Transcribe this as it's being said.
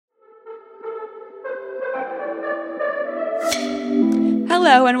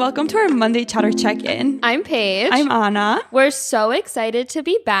Hello and welcome to our Monday Chatter Check-In. I'm Paige. I'm Anna. We're so excited to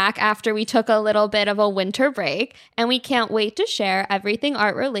be back after we took a little bit of a winter break, and we can't wait to share everything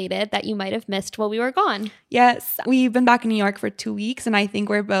art related that you might have missed while we were gone. Yes, we've been back in New York for 2 weeks, and I think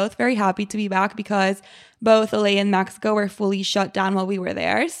we're both very happy to be back because both LA and Mexico were fully shut down while we were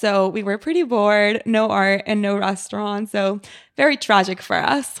there. So we were pretty bored, no art and no restaurants. So very tragic for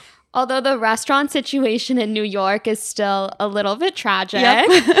us. Although the restaurant situation in New York is still a little bit tragic. Yep.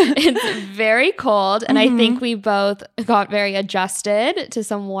 It's very cold, and I think we both got very adjusted to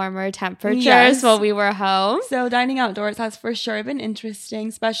some warmer temperatures while we were home. So dining outdoors has for sure been interesting,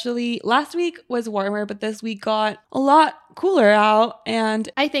 especially last week was warmer, but this week got a lot cooler out. And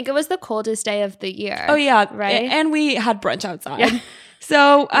I think it was the coldest day of the year. oh yeah, right? And we had brunch outside. Yeah.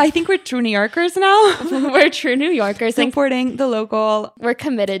 So I think we're true New Yorkers now. We're true New Yorkers. Supporting the local. We're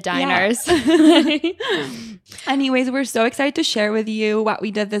committed diners. Yeah. Anyways, we're so excited to share with you what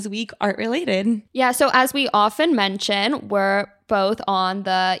we did this week, art related. Yeah, so as we often mention, we're both on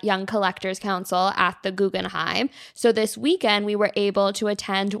the Young Collectors Council at the Guggenheim. So this weekend, we were able to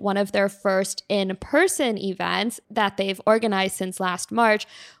attend one of their first in-person events that they've organized since last March,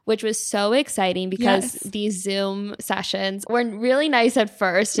 which was so exciting because these Zoom sessions were really nice at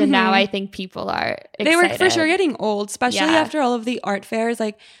first, and now I think people are excited. They were for sure getting old, especially after all of the art fairs.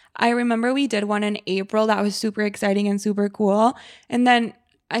 Like, I remember we did one in April that was super exciting and super cool. And then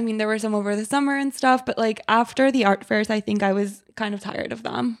I mean, there were some over the summer and stuff, but like after the art fairs, I think I was kind of tired of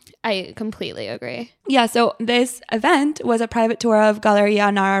them. I completely agree. Yeah, so this event was a private tour of Galeria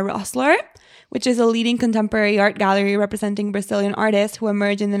Nara Rossler, which is a leading contemporary art gallery representing Brazilian artists who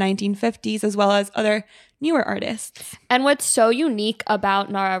emerged in the 1950s, as well as other newer artists. And what's so unique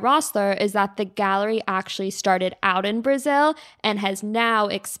about Nara Rossler is that the gallery actually started out in Brazil and has now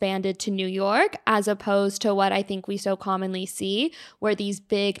expanded to New York, as opposed to what I think we so commonly see, where these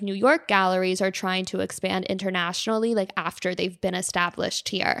big New York galleries are trying to expand internationally, like after they've been established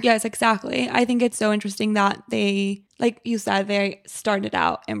here. Yes, exactly. I think it's so interesting that they, like you said, they started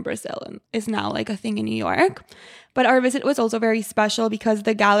out in Brazil and is now like a thing in New York. But our visit was also very special because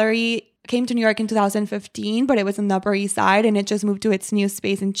the gallery came to New York in 2015, but it was on the Upper East Side and it just moved to its new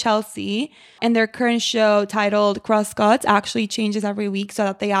space in Chelsea. And their current show titled Crosscuts actually changes every week so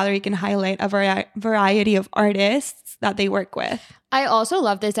that the gallery can highlight a variety of artists that they work with. I also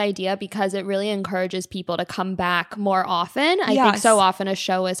love this idea because it really encourages people to come back more often. I think so often a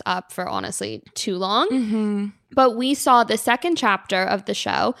show is up for honestly too long. But we saw the second chapter of the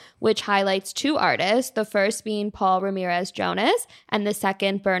show, which highlights two artists, the first being Paul Ramirez Jones and the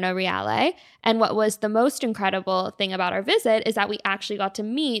second Berna Reale. And what was the most incredible thing about our visit is that we actually got to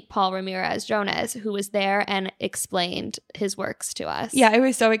meet Paul Ramirez Jones, who was there and explained his works to us. Yeah, it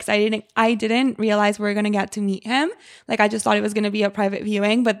was so exciting. I didn't realize we were going to get to meet him. Like, I just thought it was going to be a private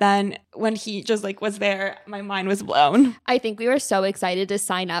viewing. But then when he just like was there, my mind was blown. I think we were so excited to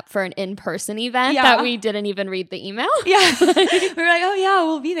sign up for an in-person event that we didn't even read the email. Yeah. We were like, oh yeah,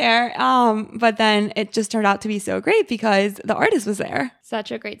 we'll be there. But then it just turned out to be so great because the artist was there.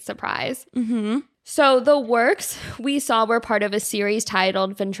 Such a great surprise. So the works we saw were part of a series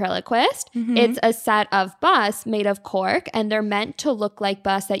titled Ventriloquist. It's a set of busts made of cork, and they're meant to look like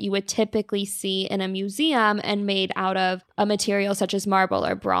busts that you would typically see in a museum and made out of a material such as marble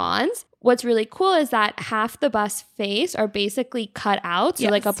or bronze. What's really cool is that half the bust's face are basically cut out. So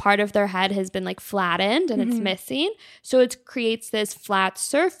like a part of their head has been like flattened and it's missing. So it creates this flat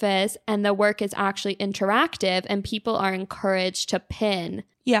surface, and the work is actually interactive, and people are encouraged to pin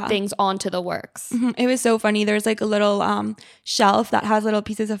things onto the works. It was so funny. There's like a little shelf that has little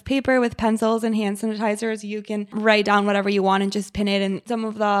pieces of paper with pencils and hand sanitizers. You can write down whatever you want and just pin it. And some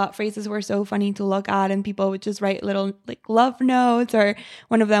of the phrases were so funny to look at, and people would just write little like love notes, or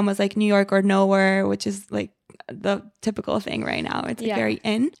one of them was like New York or nowhere, which is like the typical thing right now. It's like very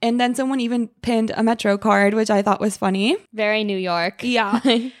in. And then someone even pinned a Metro card, which I thought was funny. Very New York. Yeah.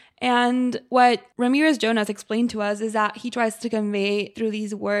 And what Ramirez Jones explained to us is that he tries to convey through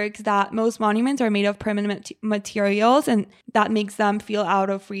these works that most monuments are made of permanent materials, and that makes them feel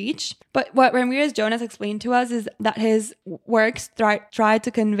out of reach. But what Ramirez Jones explained to us is that his works try to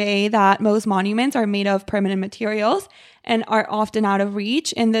convey that most monuments are made of permanent materials and are often out of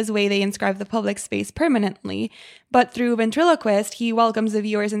reach. In this way, they inscribe the public space permanently. But through Ventriloquist, he welcomes the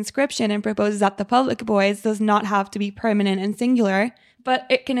viewer's inscription and proposes that the public voice does not have to be permanent and singular, but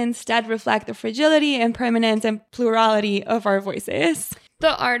it can instead reflect the fragility and permanence and plurality of our voices.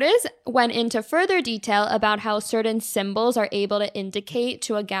 The artist went into further detail about how certain symbols are able to indicate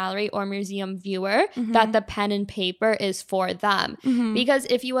to a gallery or museum viewer that the pen and paper is for them. Because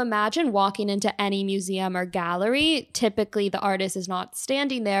if you imagine walking into any museum or gallery, typically the artist is not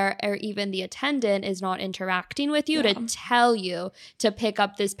standing there, or even the attendant is not interacting with you to tell you to pick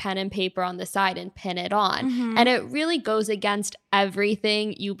up this pen and paper on the side and pin it on. And it really goes against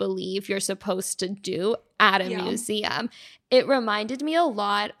everything you believe you're supposed to do at a museum. It reminded me a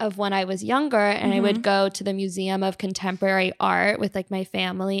lot of when I was younger and I would go to the Museum of Contemporary Art with like my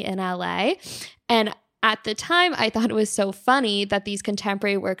family in LA. And at the time, I thought it was so funny that these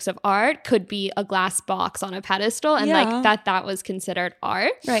contemporary works of art could be a glass box on a pedestal and like that was considered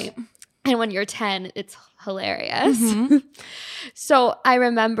art. Right. And when you're 10, it's hilarious. So I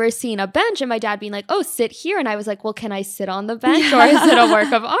remember seeing a bench and my dad being like, oh, sit here. And I was like, well, can I sit on the bench or is it a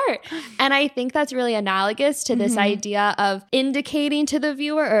work of art? And I think that's really analogous to this idea of indicating to the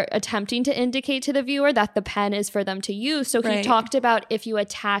viewer or attempting to indicate to the viewer that the pen is for them to use. So he talked about if you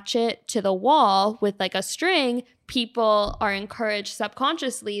attach it to the wall with like a string, people are encouraged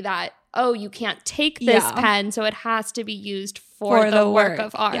subconsciously that, oh, you can't take this pen, so it has to be used for the work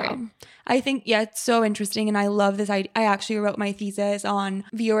of art. Yeah. I think, it's so interesting. And I love this. I actually wrote my thesis on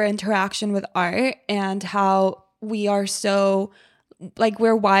viewer interaction with art and how we are so, like,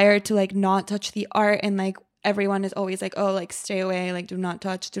 we're wired to, like, not touch the art. And, like, everyone is always like, oh, like, stay away, like, do not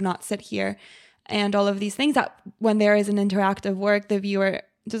touch, do not sit here. And all of these things that when there is an interactive work, the viewer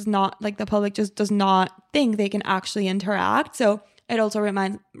does not, like, the public just does not think they can actually interact. So it also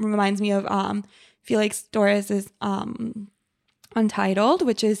reminds me of Felix Torres's Untitled,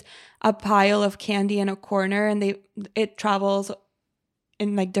 which is a pile of candy in a corner, and it travels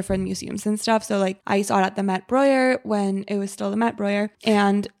in like different museums and stuff. So like I saw it at the Met Breuer when it was still the Met Breuer,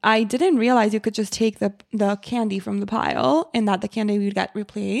 and I didn't realize you could just take the candy from the pile and that the candy would get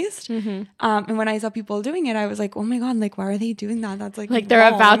replaced. And when I saw people doing it, I was like, oh my God, like why are they doing that? That's like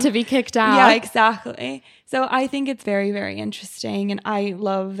they're about to be kicked out. Yeah, exactly. So I think it's very, very interesting, and I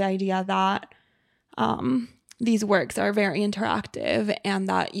love the idea that these works are very interactive and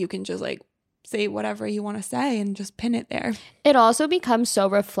that you can just like say whatever you want to say and just pin it there. It also becomes so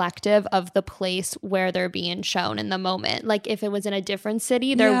reflective of the place where they're being shown in the moment. Like if it was in a different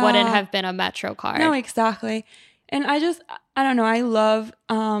city, there wouldn't have been a Metro card. No, exactly. And I don't know, I love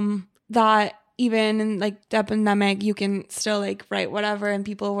that even in like the pandemic, you can still like write whatever and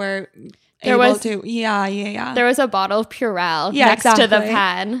people were able to. Yeah. There was a bottle of Purell next to the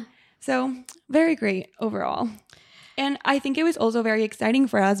pen. So very great overall. And I think it was also very exciting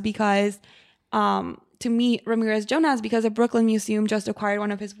for us because to meet Ramirez Jonas, because the Brooklyn Museum just acquired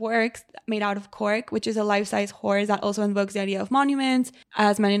one of his works made out of cork, which is a life-size horse that also invokes the idea of monuments,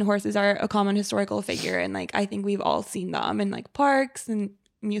 as men and horses are a common historical figure. And like I think we've all seen them in like parks and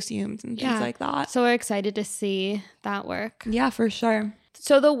museums and things like that. So we're excited to see that work. Yeah, for sure.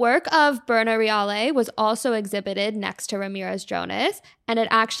 So the work of Berna Reale was also exhibited next to Ramirez Jonas, and it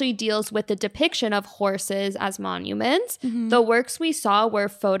actually deals with the depiction of horses as monuments. The works we saw were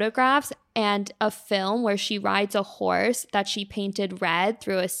photographs and a film where she rides a horse that she painted red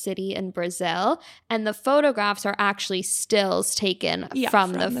through a city in Brazil. And the photographs are actually stills taken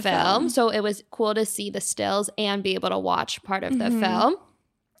from the film. So it was cool to see the stills and be able to watch part of the film.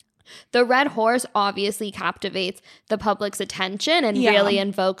 The red horse obviously captivates the public's attention and really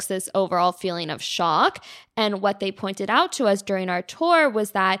invokes this overall feeling of shock. And what they pointed out to us during our tour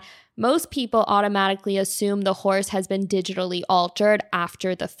was that most people automatically assume the horse has been digitally altered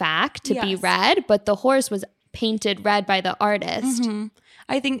after the fact to be red, but the horse was painted red by the artist.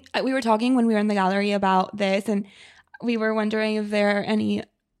 I think we were talking when we were in the gallery about this, and we were wondering if there are any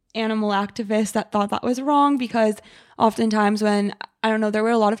animal activists that thought that was wrong, because oftentimes when, I don't know, there were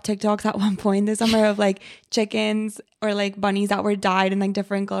a lot of TikToks at one point this summer of like chickens or like bunnies that were dyed in like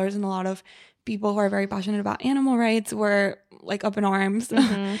different colors, and a lot of people who are very passionate about animal rights were like up in arms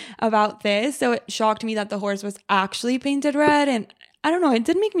about this. So it shocked me that the horse was actually painted red, and I don't know, it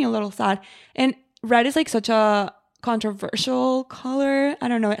did make me a little sad. And red is like such a controversial color. I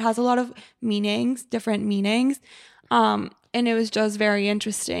don't know, it has a lot of meanings, different meanings. And it was just very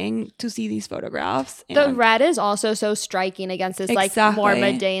interesting to see these photographs. And the red is also so striking against this like more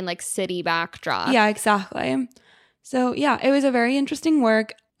mundane like city backdrop. Yeah, exactly. So yeah, it was a very interesting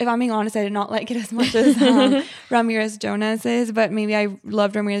work. If I'm being honest, I did not like it as much as Ramirez Jonas's, but maybe I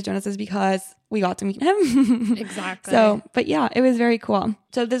loved Ramirez Jonas's because we got to meet him. Exactly. So, but yeah, it was very cool.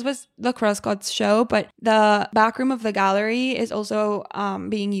 So this was the Cruscott's show, but the back room of the gallery is also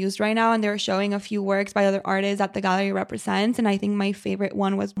being used right now, and they're showing a few works by other artists that the gallery represents. And I think my favorite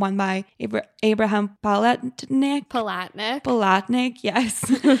one was one by Abraham Palatnik. Palatnik, yes.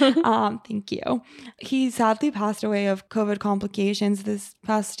 Thank you. He sadly passed away of COVID complications this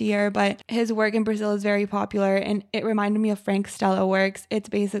past year, but his work in Brazil is very popular, and it reminded me of Frank Stella works. It's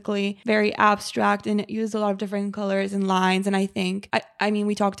basically very abstract, and it used a lot of different colors and lines. And I think, I mean,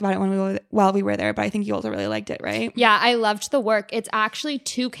 we talked about it while we were there, but I think you also really liked it, right? Yeah, I loved the work. It's actually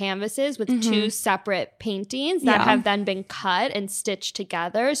 2 canvases with 2 separate paintings that have then been cut and stitched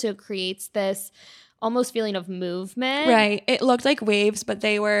together. So it creates this almost feeling of movement. Right. It looked like waves, but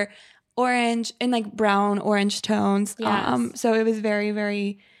they were orange and like brown orange tones. Yes. So it was very,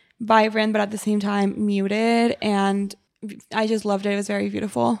 very vibrant, but at the same time muted, and I just loved it. It was very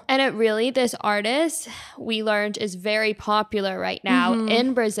beautiful. And it really, this artist, we learned, is very popular right now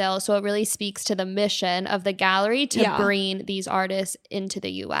in Brazil. So it really speaks to the mission of the gallery to bring these artists into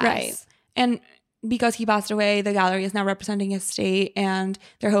the US. Right. And because he passed away, the gallery is now representing his state, and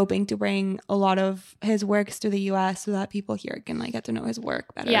they're hoping to bring a lot of his works to the US so that people here can like get to know his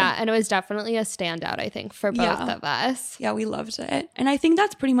work better. Yeah, and it was definitely a standout, I think, for both of us. Yeah, we loved it. And I think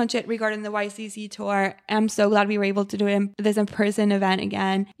that's pretty much it regarding the YCC tour. I'm so glad we were able to do this in-person event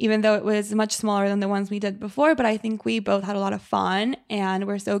again, even though it was much smaller than the ones we did before. But I think we both had a lot of fun, and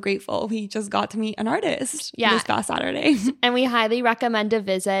we're so grateful we just got to meet an artist this past Saturday. And we highly recommend a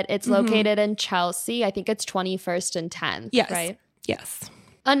visit. It's located in Chelsea. I think it's 21st and 10th, right? Yes.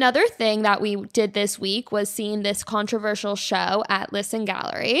 Another thing that we did this week was seeing this controversial show at Listen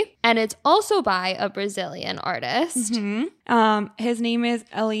Gallery. And it's also by a Brazilian artist. His name is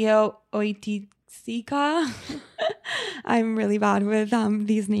Elio Oiticica. I'm really bad with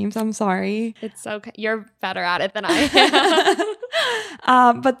these names. I'm sorry. It's okay. You're better at it than I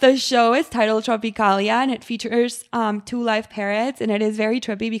am. But the show is titled Tropicalia, and it features 2 live parrots, and it is very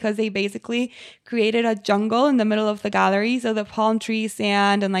trippy because they basically created a jungle in the middle of the gallery. So the palm trees,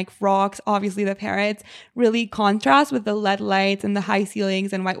 sand, and like rocks, obviously the parrots, really contrast with the LED lights and the high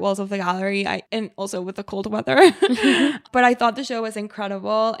ceilings and white walls of the gallery, and also with the cold weather. But I thought the show was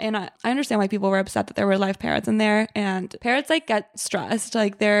incredible, and I understand why people were upset that there were live parrots in there. And parrots like get stressed,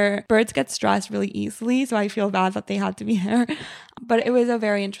 like their birds get stressed really easily, so I feel bad that they had to be there. But it was a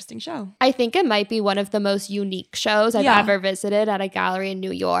very interesting show. I think it might be one of the most unique shows I've ever visited at a gallery in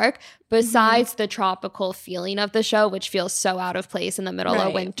New York. Besides the tropical feeling of the show, which feels so out of place in the middle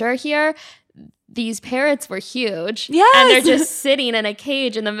of winter here, these parrots were huge. Yes. And they're just sitting in a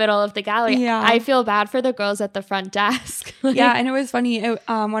cage in the middle of the gallery. Yeah. I feel bad for the girls at the front desk. Yeah, and it was funny.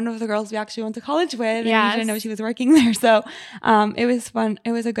 One of the girls we actually went to college with, and we didn't know she was working there. So it was fun.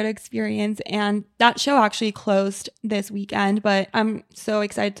 It was a good experience. And that show actually closed this weekend, but I'm so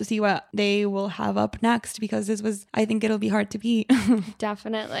excited to see what they will have up next, because I think it'll be hard to beat.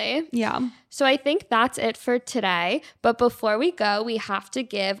 Definitely. Yeah. So I think that's it for today. But before we go, we have to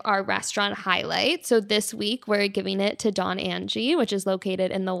give our restaurant highlight. So this week, we're giving it to Don Angie, which is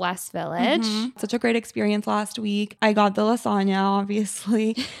located in the West Village. Such a great experience last week. I got the lasagna,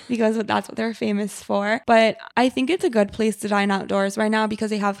 obviously, because that's what they're famous for. But I think it's a good place to dine outdoors right now because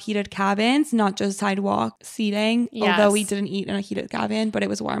they have heated cabins, not just sidewalk seating. Yes. Although we didn't eat in a heated cabin, but it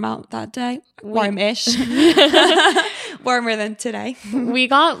was warm out that day. Warmish. Warmer than today. We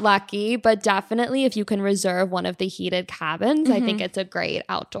got lucky, but definitely if you can reserve one of the heated cabins, I think it's a great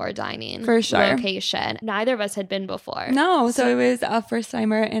outdoor dining for sure location. Neither of us had been before. No, so it was a first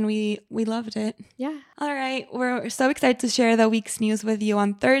timer, and we loved it. Yeah. All right. We're so excited to share the week's news with you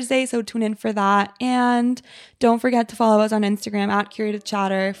on Thursday, so tune in for that. And don't forget to follow us on Instagram at Curated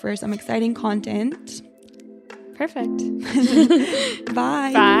Chatter for some exciting content. Perfect.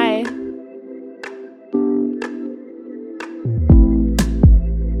 Bye. Bye.